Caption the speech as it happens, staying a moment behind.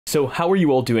So how are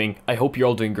you all doing? I hope you're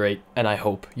all doing great, and I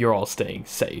hope you're all staying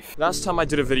safe. Last time I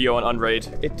did a video on Unraid,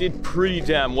 it did pretty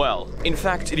damn well. In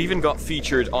fact, it even got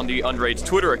featured on the Unraid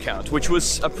Twitter account, which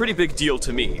was a pretty big deal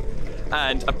to me.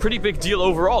 And a pretty big deal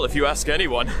overall, if you ask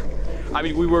anyone. I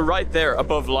mean, we were right there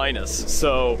above Linus,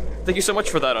 so thank you so much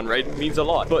for that, Unraid. It means a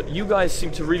lot. But you guys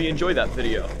seem to really enjoy that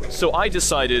video. So I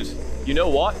decided, you know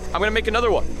what? I'm gonna make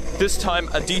another one. This time,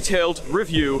 a detailed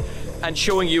review and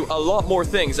showing you a lot more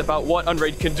things about what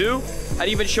Unraid can do, and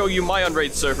even show you my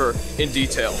Unraid server in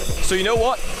detail. So you know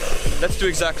what? Let's do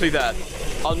exactly that.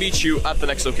 I'll meet you at the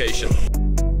next location.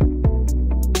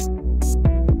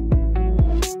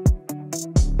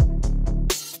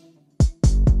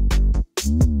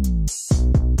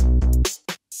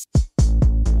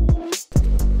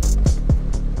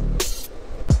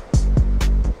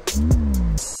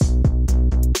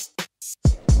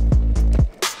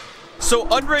 So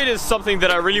Unraid is something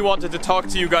that I really wanted to talk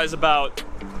to you guys about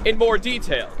in more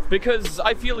detail, because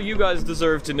I feel you guys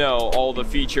deserve to know all the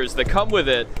features that come with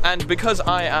it, and because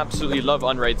I absolutely love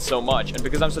Unraid so much, and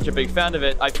because I'm such a big fan of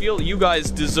it, I feel you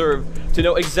guys deserve to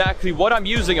know exactly what I'm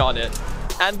using on it,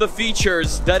 and the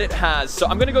features that it has. So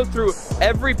I'm gonna go through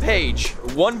every page,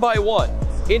 one by one,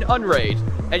 in Unraid,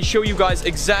 and show you guys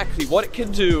exactly what it can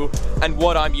do, and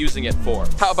what I'm using it for.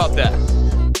 How about that?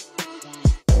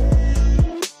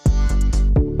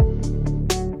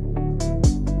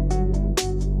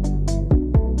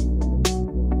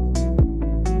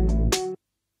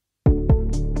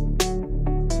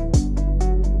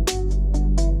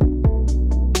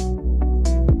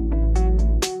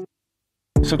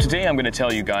 So today I'm going to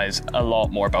tell you guys a lot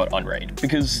more about Unraid,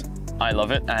 because I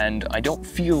love it and I don't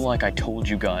feel like I told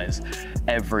you guys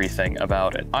everything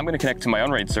about it. I'm going to connect to my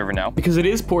Unraid server now, because it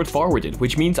is port forwarded,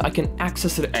 which means I can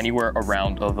access it anywhere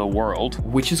around the world,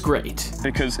 which is great.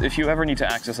 Because if you ever need to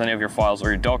access any of your files or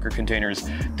your Docker containers,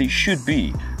 they should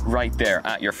be right there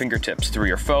at your fingertips through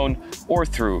your phone or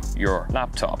through your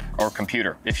laptop or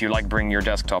computer. If you like bringing your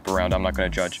desktop around, I'm not going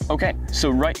to judge. Okay, so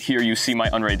right here you see my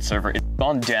Unraid server. It's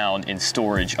gone down in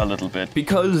storage a little bit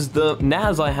because the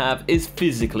NAS I have is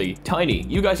physically tiny.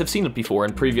 You guys have seen it before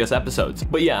in previous episodes.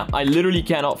 But yeah, I literally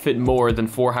cannot fit more than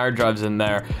 4 hard drives in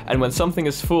there, and when something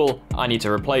is full, I need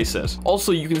to replace it.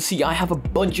 Also, you can see I have a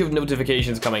bunch of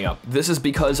notifications coming up. This is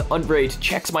because Unraid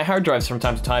checks my hard drives from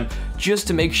time to time just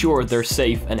to make sure they're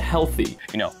safe and healthy.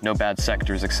 You know, no bad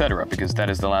sectors, etc., because that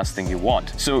is the last thing you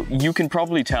want. So you can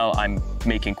probably tell I'm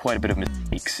making quite a bit of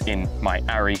mistakes in my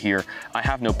array here. I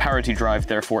have no parity drive,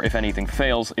 therefore if anything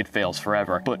fails, it fails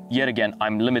forever. But yet again,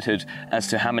 I'm limited as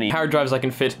to how many hard drives I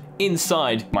can fit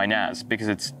inside my NAS, because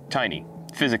it's tiny.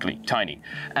 Physically tiny,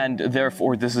 and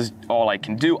therefore this is all I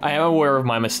can do. I am aware of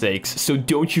my mistakes, so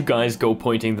don't you guys go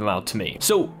pointing them out to me.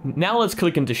 So now let's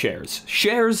click into shares.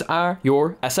 Shares are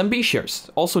your SMB shares,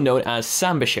 also known as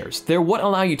Samba Shares. They're what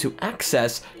allow you to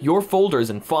access your folders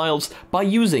and files by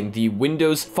using the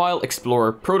Windows File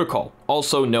Explorer protocol,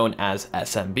 also known as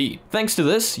SMB. Thanks to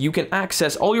this, you can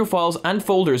access all your files and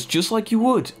folders just like you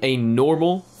would a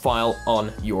normal file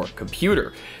on your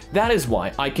computer. That is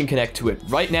why I can connect to it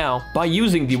right now by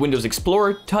using the Windows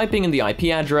Explorer, typing in the IP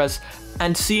address,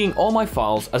 and seeing all my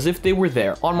files as if they were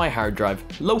there on my hard drive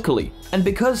locally. And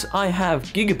because I have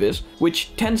gigabit,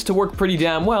 which tends to work pretty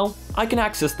damn well, I can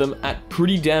access them at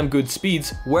pretty damn good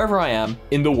speeds wherever I am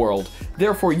in the world,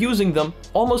 therefore using them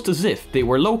almost as if they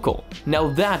were local. Now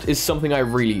that is something I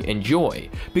really enjoy,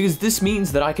 because this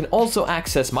means that I can also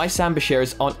access my Samba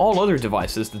Shares on all other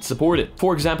devices that support it.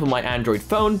 For example, my Android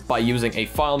phone by using a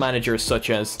file manager such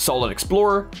as Solid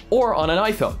Explorer, or on an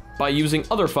iPhone by using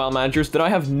other file managers that I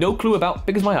have no clue about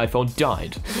because my iPhone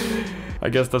died. I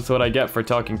guess that's what I get for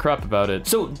talking crap about it.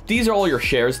 So these are all your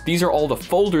shares. These are all the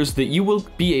folders that you will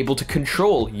be able to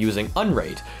control using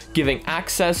Unraid, giving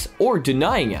access or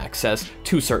denying access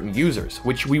to certain users,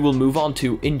 which we will move on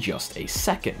to in just a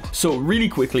second. So really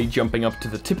quickly jumping up to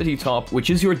the tippity top, which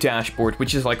is your dashboard,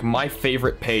 which is like my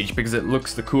favorite page because it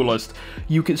looks the coolest.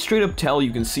 You can straight up tell,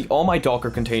 you can see all my Docker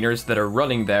containers that are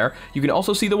running there. You can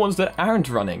also see the ones that aren't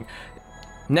running.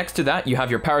 Next to that, you have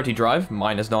your parity drive.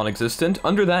 Mine is non-existent.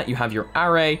 Under that, you have your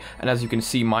array, and as you can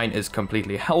see, mine is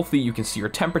completely healthy. You can see your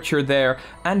temperature there,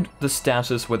 and the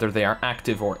status, whether they are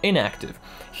active or inactive.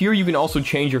 Here, you can also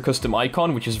change your custom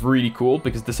icon, which is really cool,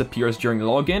 because this appears during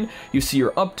login. You see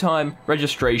your uptime,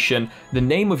 registration, the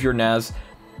name of your NAS,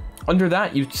 Under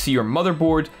that, you see your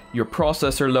motherboard, your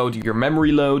processor load, your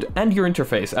memory load, and your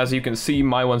interface. As you can see,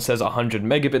 my one says 100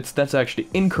 megabits. That's actually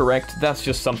incorrect. That's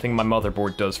just something my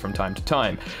motherboard does from time to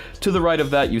time. To the right of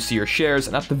that, you see your shares,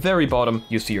 and at the very bottom,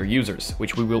 you see your users,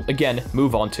 which we will again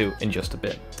move on to in just a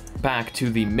bit. Back to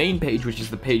the main page, which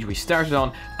is the page we started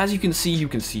on. As you can see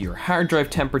your hard drive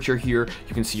temperature here,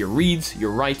 you can see your reads,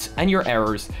 your writes, and your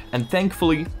errors, and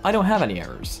thankfully, I don't have any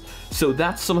errors. So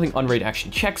that's something Unraid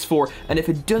actually checks for, and if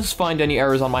it does find any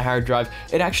errors on my hard drive,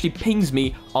 it actually pings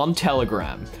me on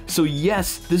Telegram. So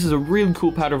yes, this is a really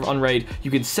cool part of Unraid.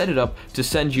 You can set it up to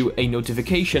send you a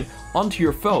notification onto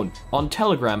your phone on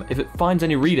Telegram if it finds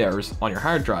any read errors on your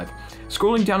hard drive.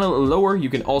 Scrolling down a little lower, you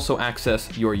can also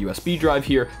access your USB drive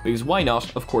here, because why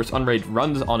not? Of course, Unraid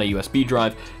runs on a USB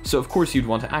drive, so of course you'd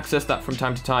want to access that from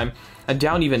time to time. And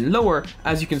down even lower,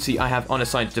 as you can see, I have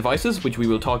unassigned devices, which we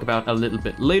will talk about a little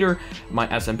bit later, my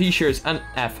SMB shares and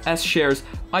FS shares,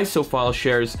 ISO file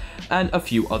shares, and a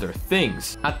few other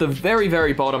things. At the very,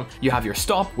 very bottom, you have your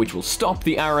stop, which will stop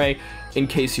the array in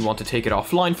case you want to take it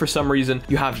offline for some reason.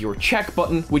 You have your check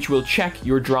button, which will check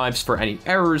your drives for any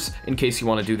errors in case you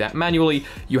want to do that manually.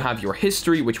 You have your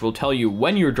history, which will tell you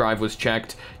when your drive was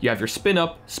checked. You have your spin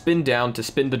up, spin down to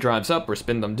spin the drives up or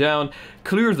spin them down.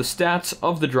 Clear the stats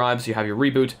of the drives. You have your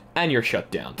reboot and your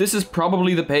shutdown. This is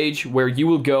probably the page where you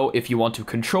will go if you want to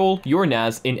control your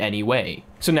NAS in any way.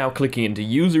 So now clicking into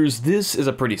users, this is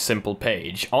a pretty simple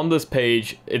page. On this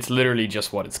page, it's literally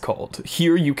just what it's called.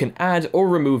 Here you can add or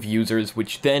remove users,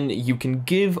 which then you can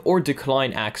give or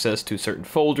decline access to certain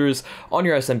folders on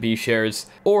your SMB shares,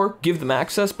 or give them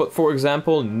access, but for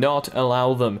example, not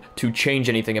allow them to change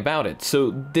anything about it.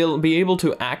 So they'll be able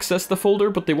to access the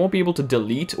folder, but they won't be able to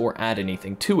delete or add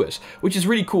anything to it, which is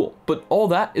really cool. But all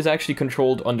that is actually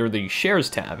controlled under the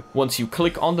shares tab once you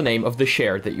click on the name of the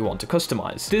share that you want to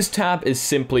customize. This tab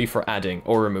is simply for adding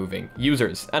or removing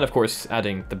users, and of course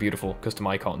adding the beautiful custom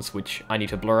icons, which I need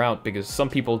to blur out because some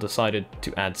people decided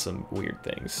to add some weird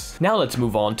things. Now let's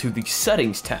move on to the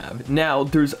settings tab. Now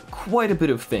there's quite a bit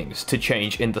of things to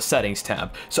change in the settings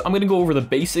tab, so I'm going to go over the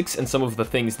basics and some of the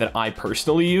things that I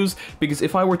personally use, because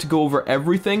if I were to go over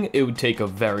everything, it would take a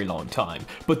very long time.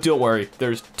 But don't worry,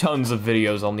 there's tons of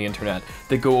videos on the internet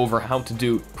that go over how to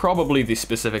do probably the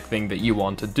specific thing that you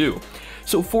want to do.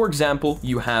 So for example,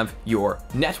 you have your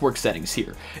network settings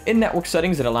here. In network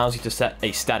settings, it allows you to set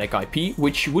a static IP,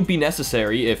 which would be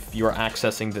necessary if you're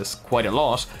accessing this quite a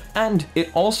lot. And it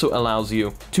also allows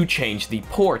you to change the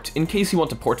port in case you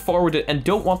want to port forward it and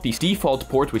don't want the default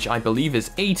port, which I believe is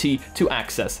 80, to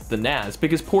access the NAS,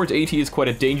 because port 80 is quite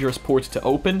a dangerous port to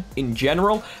open in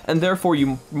general, and therefore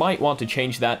you might want to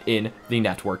change that in the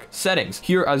network settings.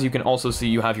 Here, as you can also see,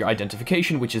 you have your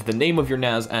identification, which is the name of your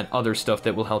NAS, and other stuff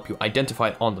that will help you identify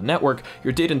it on the network.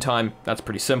 Your date and time, that's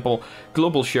pretty simple.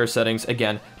 Global share settings,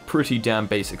 again, pretty damn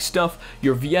basic stuff.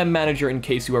 Your VM manager in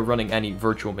case you are running any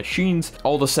virtual machines.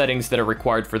 All the settings that are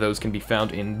required for those can be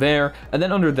found in there. And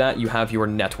then under that, you have your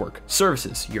network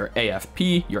services, your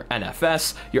AFP, your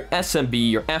NFS, your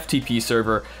SMB, your FTP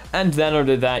server. And then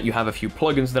under that, you have a few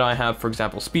plugins that I have, for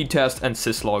example, speed test and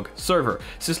syslog server.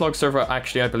 Syslog server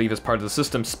actually, I believe, is part of the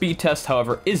system. Speed test,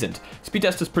 however, isn't. Speed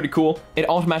test is pretty cool. It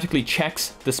automatically checks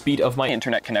the speed of my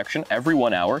internet connection every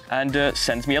 1 hour and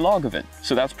sends me a log of it.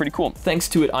 So that's pretty cool. Thanks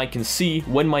to it, I can see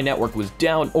when my network was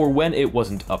down or when it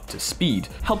wasn't up to speed.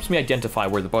 Helps me identify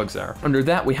where the bugs are. Under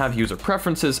that, we have user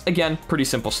preferences. Again, pretty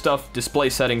simple stuff. Display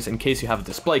settings in case you have a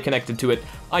display connected to it.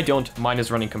 I don't. Mine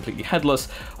is running completely headless.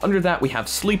 Under that, we have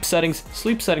sleep settings.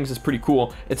 Sleep settings is pretty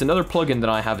cool. It's another plugin that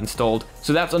I have installed.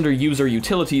 So that's under user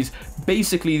utilities.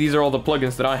 Basically, these are all the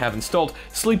plugins that I have installed.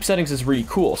 Sleep settings is really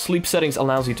cool. Sleep settings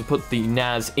allows you to put the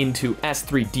NAS into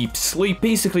S3 deep sleep,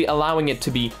 basically allowing it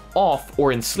to be off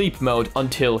or in sleep mode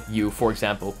until you, for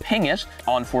example, ping it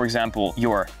on, for example,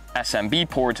 your SMB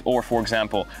port, or for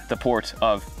example, the port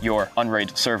of your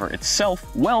Unraid server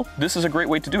itself. Well, this is a great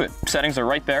way to do it. Settings are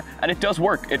right there, and it does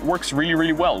work. It works really,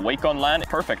 really well. Wake on LAN,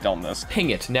 perfect on this.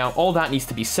 Ping it. Now, all that needs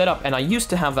to be set up, and I used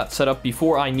to have that set up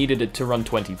before I needed it to run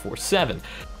 24/7.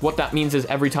 What that means is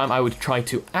every time I would try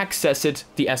to access it,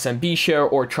 the SMB share,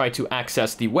 or try to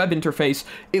access the web interface,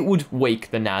 it would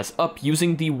wake the NAS up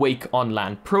using the Wake on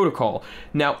LAN protocol.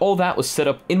 Now, all that was set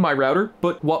up in my router,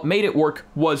 but what made it work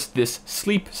was this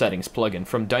sleep settings plugin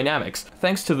from Dynamics.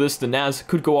 Thanks to this, the NAS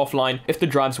could go offline if the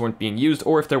drives weren't being used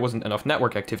or if there wasn't enough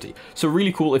network activity. So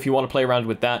really cool if you want to play around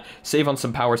with that, save on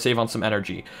some power, save on some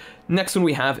energy. Next one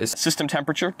we have is system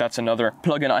temperature. That's another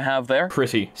plugin I have there.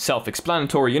 Pretty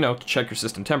self-explanatory, you know, to check your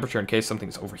system temperature in case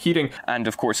something's overheating. And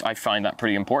of course, I find that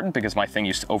pretty important because my thing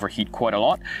used to overheat quite a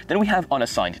lot. Then we have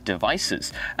unassigned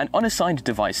devices. And unassigned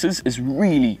devices is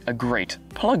really a great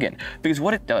plugin because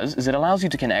what it does is it allows you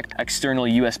to connect external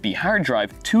USB hard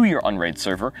drive to your Unraid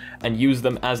server and use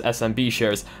them as SMB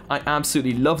shares. I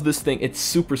absolutely love this thing. It's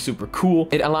super, super cool.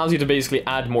 It allows you to basically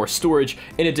add more storage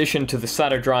in addition to the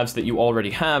SATA drives that you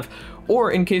already have.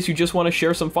 Or in case you just want to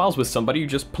share some files with somebody, you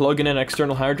just plug in an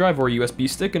external hard drive or a USB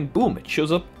stick and boom, it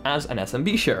shows up as an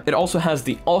SMB share. It also has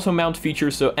the auto mount feature,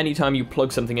 so anytime you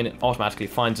plug something in, it automatically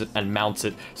finds it and mounts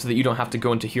it so that you don't have to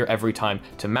go into here every time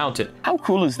to mount it. How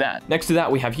cool is that? Next to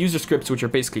that, we have user scripts, which are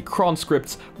basically cron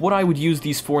scripts. What I would use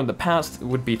these for in the past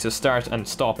would be to start and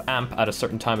stop AMP at a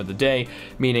certain time of the day,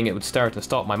 meaning it would start and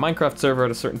stop my Minecraft server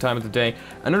at a certain time of the day.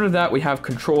 And under that, we have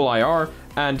control IR,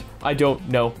 and I don't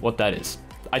know what that is.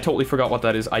 I totally forgot what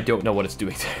that is. I don't know what it's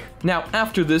doing there. Now,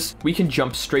 after this, we can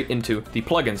jump straight into the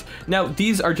plugins. Now,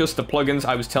 these are just the plugins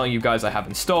I was telling you guys I have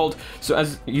installed. So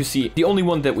as you see, the only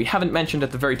one that we haven't mentioned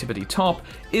at the very tippity top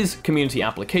is Community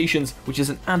Applications, which is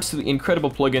an absolutely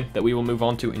incredible plugin that we will move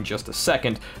on to in just a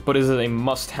second, but is a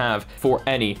must-have for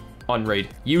any Unraid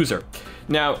user.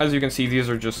 Now, as you can see, these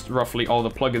are just roughly all the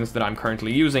plugins that I'm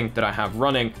currently using that I have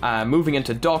running. Moving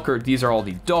into Docker, these are all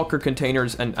the Docker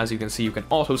containers, and as you can see, you can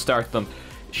auto start them.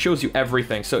 Shows you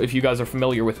everything. So if you guys are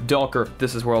familiar with Docker,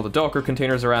 this is where all the Docker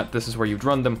containers are at. This is where you'd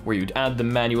run them, where you'd add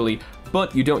them manually,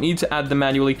 but you don't need to add them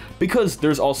manually because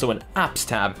there's also an apps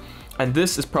tab. And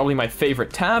this is probably my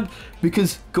favorite tab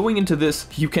because going into this,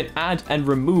 you can add and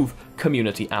remove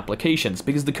community applications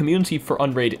because the community for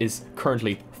Unraid is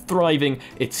currently thriving.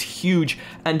 It's huge,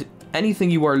 and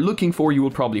anything you are looking for, you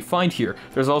will probably find here.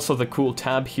 There's also the cool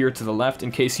tab here to the left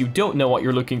in case you don't know what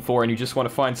you're looking for and you just want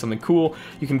to find something cool.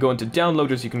 You can go into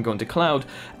downloaders, you can go into cloud,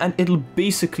 and it'll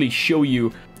basically show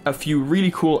you a few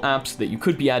really cool apps that you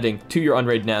could be adding to your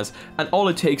Unraid NAS, and all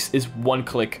it takes is one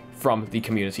click from the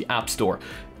community app store.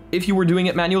 If you were doing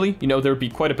it manually, you know, there'd be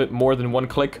quite a bit more than one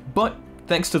click, but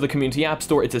thanks to the community app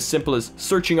store, it's as simple as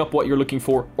searching up what you're looking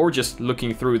for or just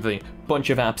looking through the bunch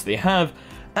of apps they have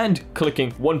and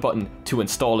clicking one button to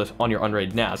install it on your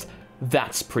Unraid NAS.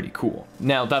 That's pretty cool.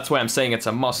 Now, that's why I'm saying it's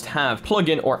a must-have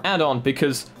plugin or add-on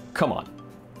because, come on,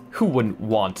 who wouldn't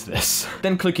want this?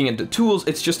 Then clicking into tools,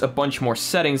 it's just a bunch more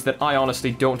settings that I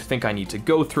honestly don't think I need to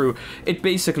go through. It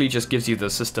basically just gives you the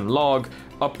system log,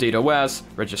 update OS,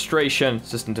 registration,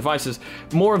 system devices,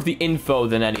 more of the info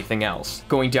than anything else.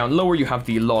 Going down lower, you have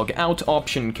the log out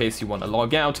option in case you want to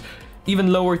log out.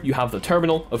 Even lower, you have the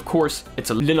terminal. Of course,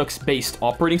 it's a Linux-based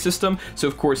operating system, so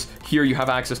of course, here you have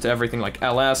access to everything like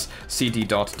ls, cd ...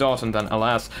 and then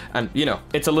ls, and you know,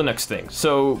 it's a Linux thing.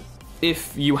 So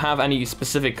if you have any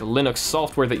specific Linux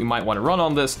software that you might want to run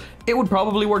on this, it would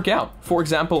probably work out. For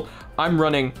example, I'm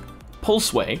running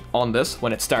Pulseway on this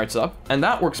when it starts up, and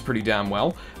that works pretty damn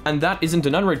well. And that isn't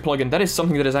an Unraid plugin, that is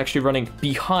something that is actually running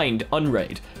behind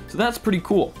Unraid. So that's pretty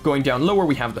cool. Going down lower,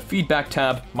 we have the feedback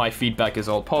tab. My feedback is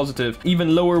all positive.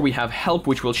 Even lower, we have help,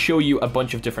 which will show you a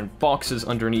bunch of different boxes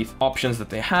underneath options that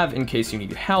they have in case you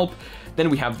need help. Then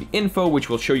we have the info, which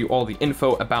will show you all the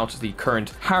info about the current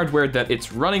hardware that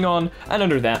it's running on. And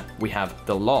under that, we have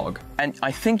the log. And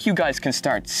I think you guys can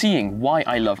start seeing why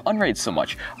I love Unraid so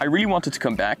much. I really wanted to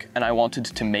come back and I wanted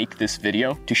to make this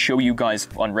video to show you guys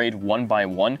Unraid one by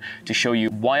one, to show you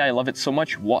why I love it so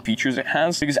much, what features it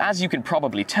has, because as you can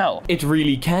probably tell, it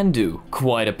really can do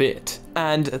quite a bit.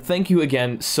 And thank you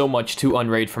again so much to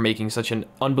Unraid for making such an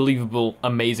unbelievable,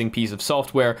 amazing piece of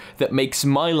software that makes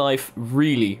my life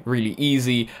really, really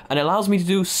easy and allows me to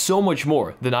do so much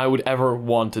more than I would ever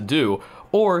want to do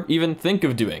or even think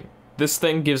of doing. This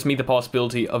thing gives me the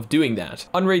possibility of doing that.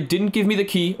 Unraid didn't give me the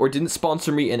key or didn't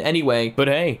sponsor me in any way, but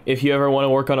hey, if you ever want to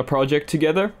work on a project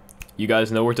together, you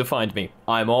guys know where to find me.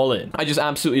 I'm all in. I just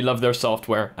absolutely love their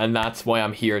software, and that's why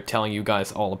I'm here telling you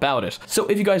guys all about it. So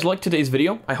if you guys liked today's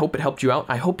video, I hope it helped you out.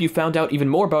 I hope you found out even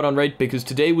more about Unraid, because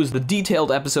today was the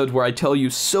detailed episode where I tell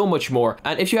you so much more.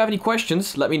 And if you have any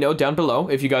questions, let me know down below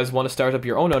if you guys want to start up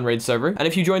your own Unraid server. And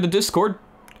if you join the Discord,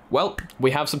 well,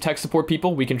 we have some tech support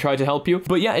people, we can try to help you.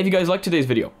 But yeah, if you guys liked today's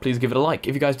video, please give it a like.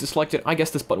 If you guys disliked it, I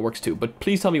guess this button works too, but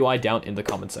please tell me why down in the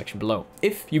comment section below.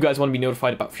 If you guys want to be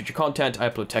notified about future content, I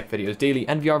upload tech videos daily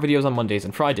and VR videos on Mondays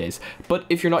and Fridays. But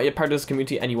if you're not yet part of this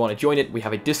community and you want to join it, we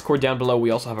have a Discord down below.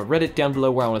 We also have a Reddit down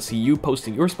below where I want to see you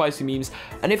posting your spicy memes.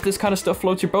 And if this kind of stuff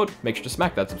floats your boat, make sure to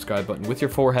smack that subscribe button with your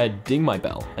forehead, ding my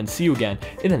bell, and see you again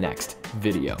in the next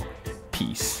video.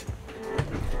 Peace.